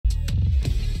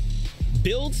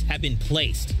Builds have been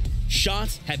placed,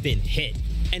 shots have been hit,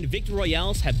 and Victory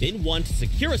Royales have been won to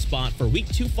secure a spot for Week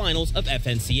 2 finals of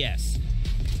FNCS.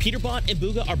 Peterbot and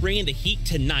Booga are bringing the heat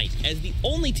tonight as the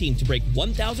only team to break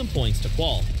 1,000 points to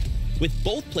qual. With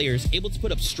both players able to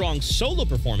put up strong solo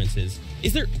performances,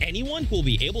 is there anyone who will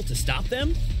be able to stop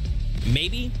them?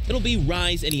 Maybe it'll be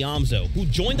Rise and Iamzo, who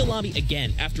joined the lobby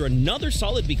again after another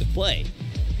solid week of play.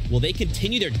 Will they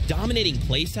continue their dominating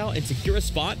playstyle and secure a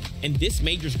spot in this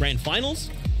major's grand finals?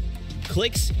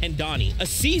 Clix and Donnie, a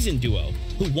seasoned duo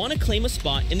who want to claim a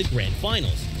spot in the grand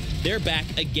finals. They're back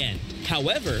again.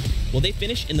 However, will they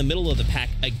finish in the middle of the pack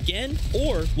again,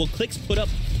 or will Clix put up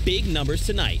big numbers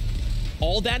tonight?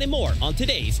 All that and more on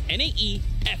today's NAE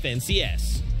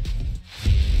FNCS.